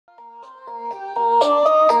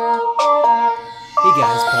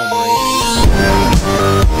guys, Palmer.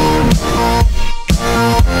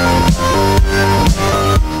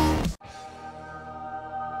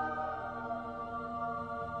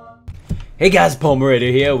 Hey guys,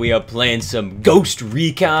 Palmerator here. We are playing some Ghost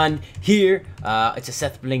Recon here. It's a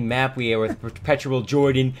Seth Bling map. We are with Perpetual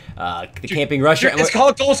Jordan, the Camping Rusher. It's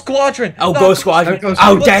called Ghost Squadron. Oh, Ghost Squadron.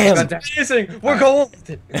 Oh, damn. Amazing. We're going with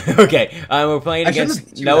it. Okay, we're playing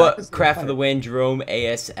against Noah, Craft of the Wind, Jerome,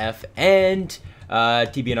 ASF, and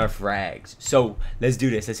TBNR Frags. So let's do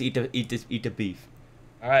this. Let's eat the beef.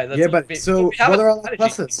 All right. Let's what are all the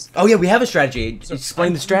pluses? Oh yeah, we have a strategy.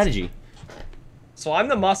 Explain the strategy. So I'm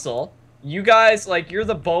the muscle. You guys, you're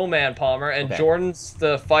the bowman, Palmer, and Jordan's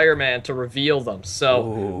the fireman to reveal them. So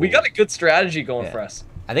we got a good strategy going for us.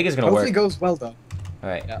 I think it's gonna work. Hopefully goes well though. All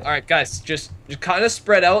right. Yeah, all right, guys, just kind of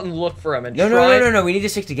spread out and look for them. And no. We need to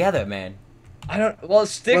stick together, man. I don't. Well,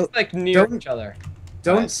 stick near each other.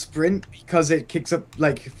 Don't sprint because it kicks up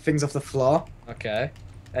things off the floor. Okay.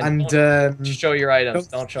 And don't show your items.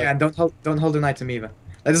 Don't show. Yeah, and don't hold an item either.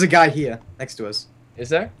 There's a guy here next to us. Is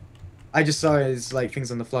there? I just saw his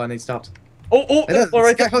things on the floor and he stopped. Oh,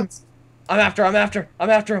 right there. I'm after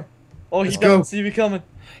him. Oh, he doesn't see me coming.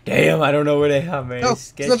 Damn, I don't know where they are, man. No,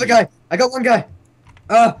 it's another guy. I got one guy.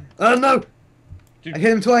 No. Dude, I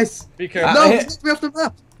hit him twice. Be careful. No, he knocked me off the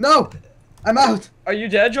map. No, I'm out. Are you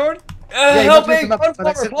dead, Jordan? Help me!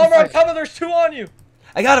 Palmer, I'm coming. There's two on you.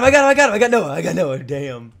 I got him. I got Noah.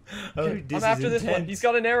 Damn. Oh, I'm after this one. He's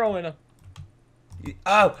got an arrow in him.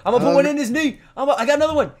 Oh, I'm gonna put one in his knee. I got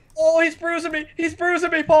another one. Oh, he's bruising me. He's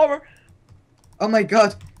bruising me, Palmer. Oh my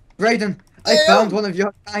God, Brayden, I found one of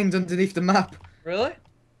your kind underneath the map. Really?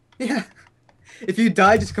 Yeah. If you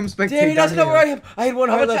die, just come spectate. Damn, he doesn't know where I am. I had one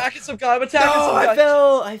heart left. I'm attacking some guy.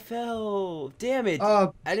 I fell. Damn it.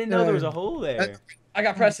 Oh, I didn't know there was a hole there. I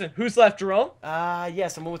got Preston. Who's left, Jerome? Yeah,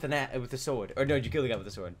 someone with the sword. Or no, did you kill the guy with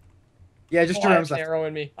the sword? Yeah, just Jerome's left. I have an arrow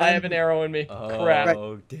in me. I have an arrow in me. Oh, crap.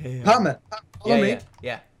 Damn. Palmer, follow me.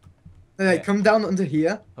 Yeah. Come down under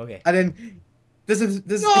here. Okay. And then this is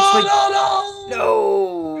No!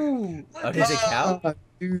 Oh, there's a cow?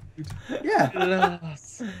 Dude. Yeah.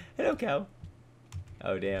 Hello, cow.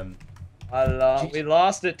 Oh, damn. We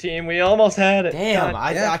lost it, team. We almost had it. Damn,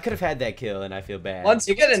 I could have had that kill, and I feel bad. Once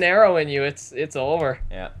you get an arrow in you, it's over.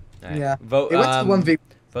 Yeah. Right. Yeah. Vote. It went to 1v.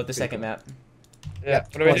 Vote the second map. Yeah.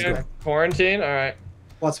 What are we doing? Quarantine. All right.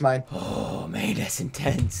 What's mine? Oh man, that's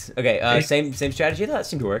intense. Okay. Same strategy. That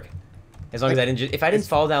seemed to work. As long as I didn't if I didn't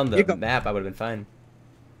fall down the map, I would have been fine.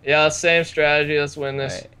 Yeah, same strategy. Let's win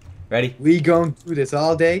this. Right. Ready? We gon' do this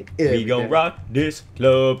all day. We gon' rock this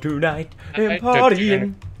club tonight and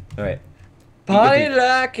partying. All right. Party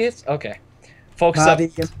like it's okay. Focus up.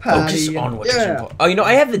 Focus on what is important. Oh,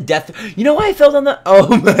 I have the death. You know why I fell down the?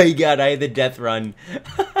 Oh my God, I had the death run.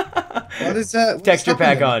 What is that? Texture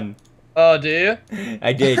pack on. Oh, do you?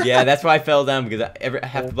 I did, yeah. That's why I fell down because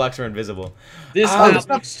half the blocks are invisible. This map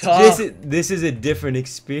looks tough. This is a different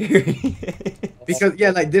experience. Because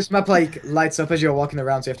this map lights up as you're walking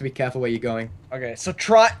around, so you have to be careful where you're going. Okay, so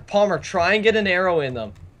Palmer, try and get an arrow in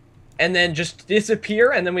them, and then just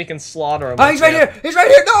disappear, and then we can slaughter him. Oh, he's right here! He's right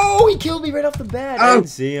here! No, he killed me right off the bat. I didn't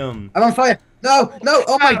see him. I'm on fire. No!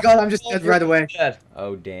 Oh my God, I'm just dead right away. Dead.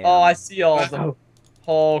 Oh damn. Oh, I see all of them.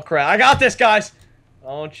 Oh crap! I got this, guys.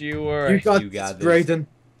 Don't you worry. You got this, Brayden.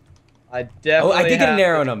 I definitely. Oh, I did get an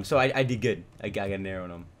arrow on him, so I did good. I got an arrow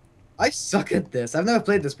on him. I suck at this. I've never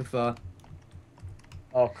played this before.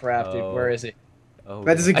 Oh crap, dude! Where is he? Oh,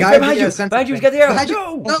 there's a guy behind you. Behind you, he's got the arrow.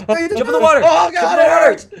 No, jump in the water. Oh God, it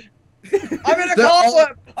hurts. I'm in a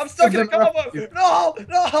cobweb. I'm stuck in a cobweb. No!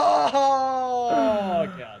 Oh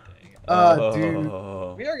God dang it. Oh,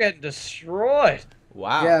 dude. We are getting destroyed.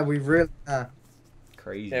 Wow. Yeah, we really.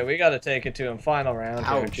 Crazy. Yeah, we got to take it to him. Final round.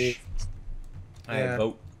 Ouch. Here, I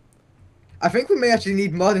vote. I think we may actually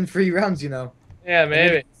need more than 3 rounds, Yeah,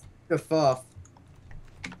 maybe. The fourth.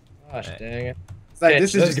 Gosh, dang it.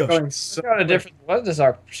 It's this is just going so. What is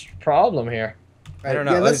our problem here? Right. I don't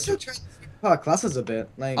know. Yeah, let's still try to switch our classes a bit.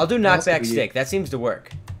 I'll do knockback stick. That seems to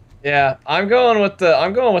work. Yeah, I'm going with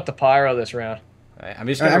the pyro this round. Alright, I'm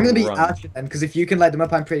just gonna gonna be accurate then, because if you can light them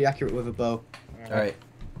up, I'm pretty accurate with a bow.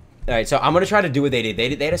 Alright, so I'm gonna try to do what they did.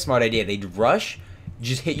 They had a smart idea. They'd rush,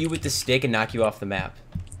 just hit you with the stick and knock you off the map.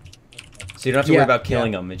 So you don't have to worry about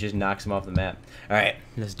killing them. It just knocks them off the map. Alright,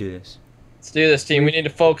 let's do this. Let's do this, team. We need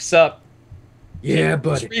to focus up. Yeah,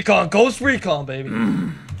 buddy. Ghost Recon, baby.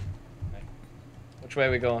 Which way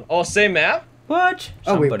are we going? Oh, same map? What?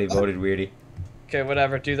 Somebody voted weirdy. Okay,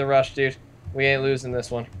 whatever. Do the rush, dude. We ain't losing this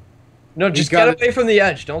one. No, just get away from the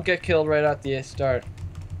edge. Don't get killed right at the start.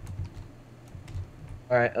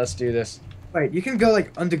 Alright, let's do this. Wait, you can go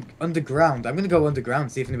like underground. I'm gonna go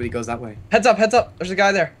underground, see if anybody goes that way. Heads up, heads up. There's a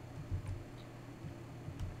guy there.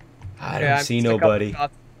 I don't see nobody.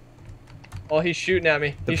 Oh, he's shooting at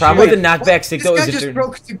me. The problem with the knockback stick though is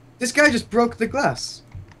this guy just broke the glass.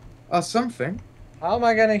 Or something. How am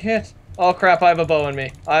I getting hit? Oh crap, I have a bow in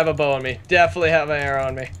me. I have a bow in me. Definitely have an arrow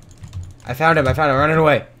in me. I found him, running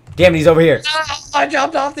away. Damn, he's over here. Ah, I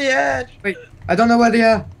jumped off the edge. Wait, I don't know where they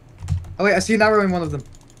are. Oh wait, I see an arrow in one of them.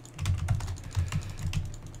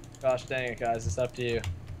 Gosh dang it, guys. It's up to you.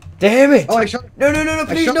 Damn it! Oh, I shot. No,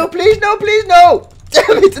 please, no, please, no, please, no!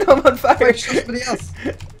 Damn it, I'm on fire. Wait, shoot somebody else.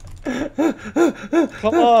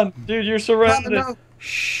 Come on, dude, you're surrounded. No.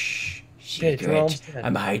 Shh, Okay, secret.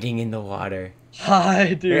 I'm hiding in the water.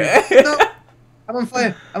 Hi, dude. No, I'm on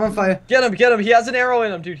fire. I'm on fire. Get him, get him. He has an arrow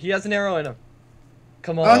in him, dude. He has an arrow in him.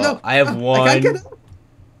 Come on. Oh no, I have I one. can't get up.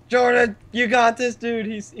 Jordan, you got this, dude.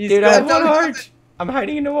 He's Dude, I have one heart. I'm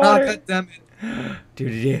hiding in the Oh, water. God damn it.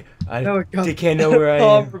 Dude, I No, God. can't know where I am.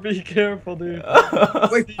 Palmer, be careful, dude.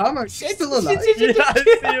 Wait, Palmer, she's still alive. Yeah, I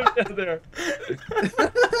see him down there.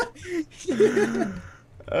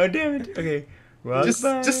 Oh, damn it. Okay. Rock just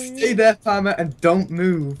by. stay there, Palmer, and don't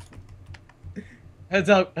move. Heads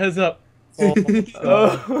up, heads up. Oh,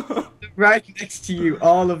 Oh. Right next to you,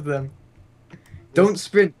 all of them. Don't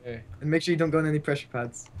sprint, okay. and make sure you don't go on any pressure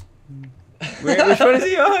pads. Which one is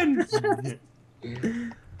he on?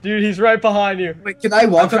 Dude, he's right behind you. Wait, can I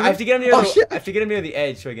walk on I have to get him near Oh, the, shit. I have to get him near the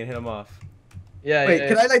edge so I can hit him off. Yeah, Wait, yeah,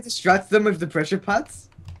 can I like distract them with the pressure pads?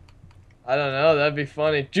 I don't know, that'd be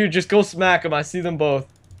funny. Dude, just go smack them. I see them both.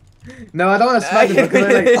 No, I don't want to smack them.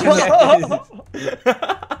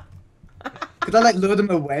 Could I like lure them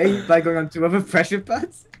away by going on two other pressure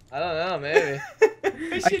pads? I don't know, maybe.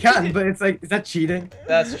 I can, but it's like, is that cheating?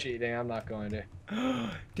 That's cheating. I'm not going to.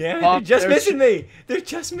 Damn it, Palmer, they're just they're missing me. They're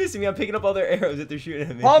just missing me. I'm picking up all their arrows that they're shooting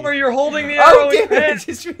at me. Palmer, you're holding the arrow Oh, in your damn it, I hand.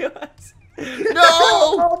 just realized. No!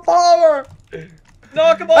 Oh, Palmer!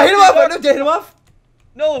 Knock him off! I hit him off. I hit him off.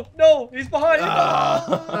 No, no, he's behind you.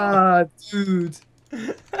 Ah, dude.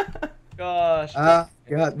 Gosh. Ah,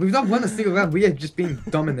 God. We've not won a single round. We have just been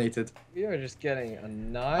dominated. We are just getting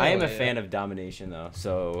annihilated. I am a fan of domination, though,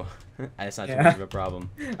 so it's not too Yeah. much of a problem.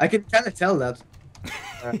 I can kind of tell that.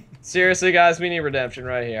 Seriously, guys, we need redemption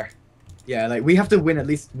right here. Yeah, like, we have to win at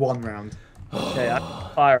least one round. Okay,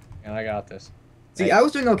 I'm firing, and I got this. See, I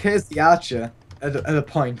was doing okay as the archer at a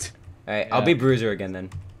point. Alright, I'll be Bruiser again then.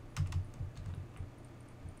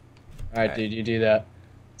 Alright, dude, you do that.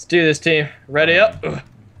 Let's do this, team. Ready up?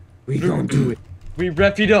 We gonna do it. We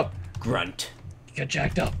refied up. Grunt. Get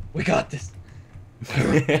jacked up. We got this.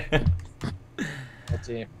 That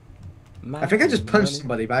team. I think I just punched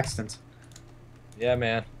somebody by accident. Yeah,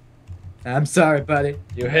 man. I'm sorry, buddy.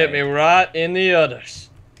 You hit me right in the udders.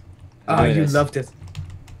 Oh, you this. loved it.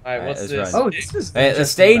 Alright, what's let's this? run. Oh, this is. Alright, let's interesting,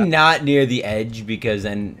 stay man. not near the edge because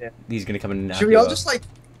then Yeah. he's gonna come in and knock Should we you all off. just like?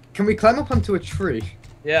 Can we climb up onto a tree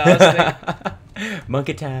Yeah, I was thinking,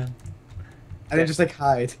 Monkey time. and then just like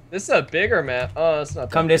hide? this is a bigger map. Oh, that's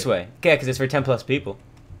not. Come that this way. Okay, because it's for 10 plus people.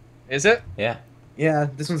 big. Is it? Yeah. Yeah,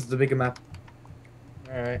 this one's the bigger map.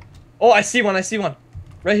 Alright. Oh, I see one. I see one.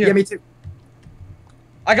 Right here. Yeah, me too.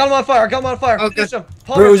 I got him on fire. I got him on fire. Oh, Finish good. him.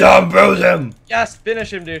 Palmer, Bruise him! Bruise him! Yes,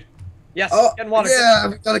 finish him, dude. Yes, Oh, get in water. yeah,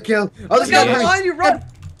 we got a kill. Oh, this This guy guy behind you, run!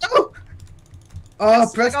 No! Oh,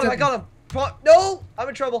 Yes, Preston. I got him. No, I'm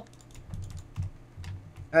in trouble.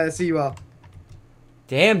 I see you all.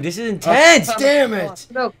 Damn, this is intense! Oh, Damn it!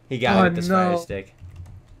 No. He got me with this fire no. stick.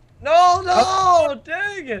 No, no,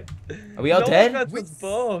 dang it. Are we all no dead? offense with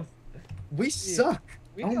both. We suck.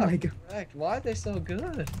 We Oh got my god. wrecked. Why are they so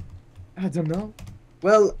good? I don't know.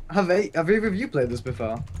 Well, have either of you played this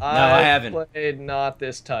before? I haven't. Played not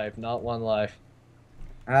this type, not one life.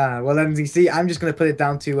 Ah, well then you see, I'm just gonna put it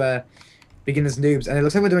down to beginners noobs, and it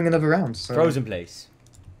looks like we're doing another round. So. Frozen place.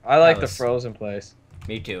 I like Palace. the frozen place.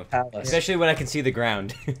 Me too. Palace. Especially when I can see the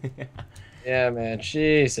ground. Yeah, man.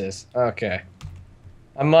 Jesus. Okay.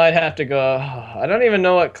 I might have to go. I don't even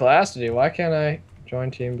know what class to do. Why can't I join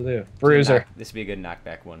Team Blue? Bruiser. This would be a good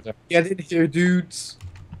knockback one. Get in here, dudes.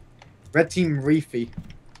 Red team Reefy.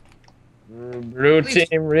 Blue Please.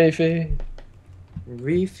 Team Reefy.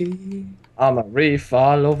 Reefy. I'm a reef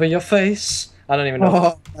all over your face. I don't even know.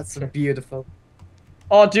 Oh, that's so beautiful.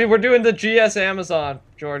 Oh, dude, we're doing the GS Amazon,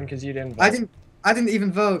 Jordan, because you didn't vote. I didn't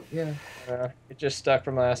even vote. Yeah. It just stuck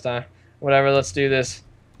from last time. Whatever, let's do this.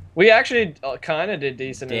 We actually kind of did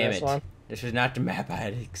decent Damn in this it. one. This was not the map I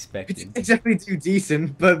had We expected. didn't exactly do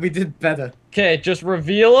decent, but we did better. Okay, just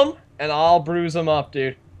reveal them, and I'll bruise them up,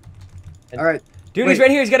 dude. All right. Dude, Wait. he's right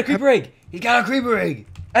here. He's got a creeper egg. He's got a creeper egg.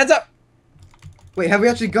 Heads up! Wait, have we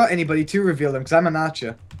actually got anybody to reveal them? Because I'm an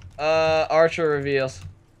archer. Archer reveals.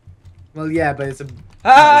 Well, yeah, but it's a.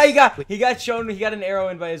 Ah, he got shown. He got an arrow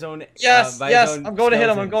in by his own. Yes, by yes. his own I'm going to hit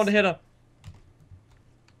him. I'm skeletons. going to hit him.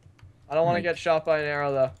 I don't want to get shot by an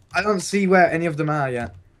arrow though. I don't see where any of them are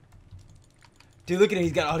yet. Dude, look at him.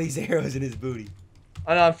 He's got all these arrows in his booty.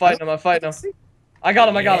 I know. I'm fighting him. I'm fighting him. I got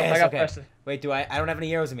him. I got him. I Yes, got okay. Preston. Wait, I don't have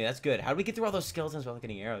any arrows in me. That's good. How did we get through all those skeletons without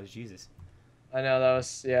getting arrows? Jesus. I know that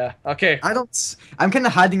was yeah. Okay. I'm kind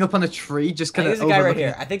of hiding up on a tree, just kind of. There's a guy right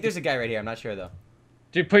here. I think there's a guy right here. I'm not sure though.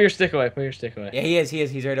 Dude, put your stick away. Put your stick away. Yeah, he is. He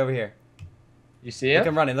is. He's right over here. You see Look him?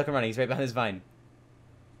 him running. Look him running. He's right behind this vine.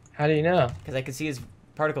 How do you know? Because I can see his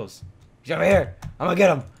particles. He's over here. I'm gonna get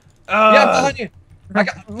him. Yeah, behind you. I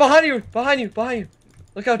got behind you. Behind you. Behind you.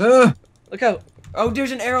 Look out. Look out. Oh,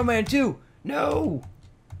 there's an arrow man too. No.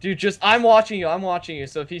 Dude, I'm watching you. I'm watching you.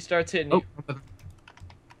 So if he starts hitting you,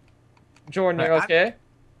 Jordan, you're okay?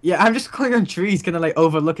 Yeah, I'm just climbing on trees, kind of like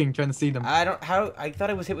overlooking, trying to see them. I thought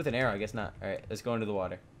I was hit with an arrow. I guess not. All right, let's go into the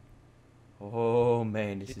water. Oh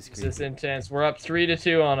man, this is creepy. This is intense. We're up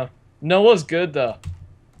 3-2 on him. Noah's good though.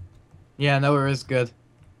 Yeah, Noah is good.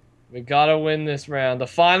 We gotta win this round. The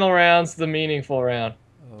final round's the meaningful round.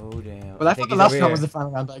 Oh damn. Well, I thought the last round was the final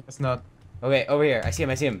round, but I guess not. Okay, over here. I see him.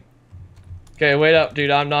 I see him. Okay, wait up, dude.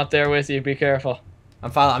 I'm not there with you. Be careful. I'm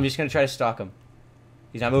following. I'm just gonna try to stalk him.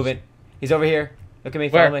 He's not moving. He's over here. Look at me.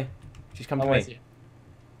 Where? Follow me. Just come I'm to with me. you.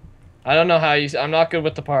 I don't know how you. I'm not good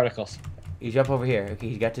with the particles. He's up over here. Okay,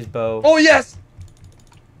 he's got his bow. Oh yes.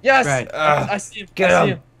 Yes. Right. I see him. Get I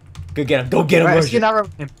see him. Go get him. Go get him. Right, I Where's see an he? arrow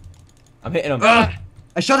with him. I'm hitting him. Ah,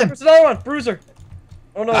 I shot him. there's another one. Bruiser.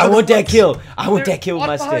 Oh no. I want that kill. I want There- that kill with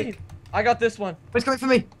my Watch behind stick. you. I got this one. It's coming for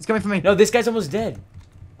me. It's coming for me. No, this guy's almost dead.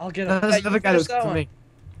 I'll get him. There's Yeah, you another guy that was finish that coming for one.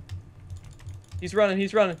 me. He's running.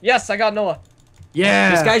 He's running. Yes, I got Noah.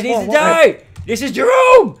 Yeah. This guy needs Come to on, die. This is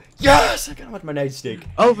Jerome. Yes, I got him with my nightstick.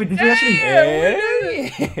 Oh, did we actually?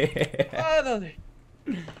 Hey. Finally.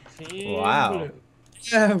 Team Wow. Blue.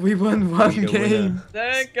 Yeah, we won one Winner, game. winner.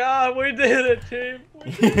 Thank God we did it, team.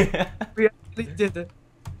 We did it. We actually did it.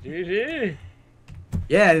 GG.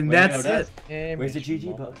 Yeah, and Wait, that's no, it. Game Where's the is GG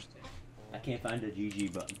lost. button? I can't find the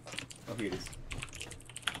GG button. Oh, here it is.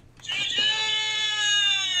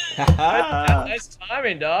 Nice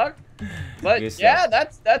timing, dog. But Good yeah,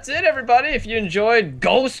 stuff. that's it, everybody. If you enjoyed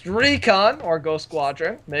Ghost Recon or Ghost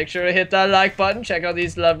Squadron, make sure to hit that like button. Check out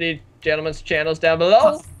these lovely gentlemen's channels down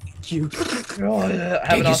below. Thank you. Have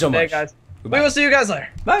an you so awesome day, much. guys. Goodbye. We will see you guys later.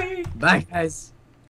 Bye. Bye, guys.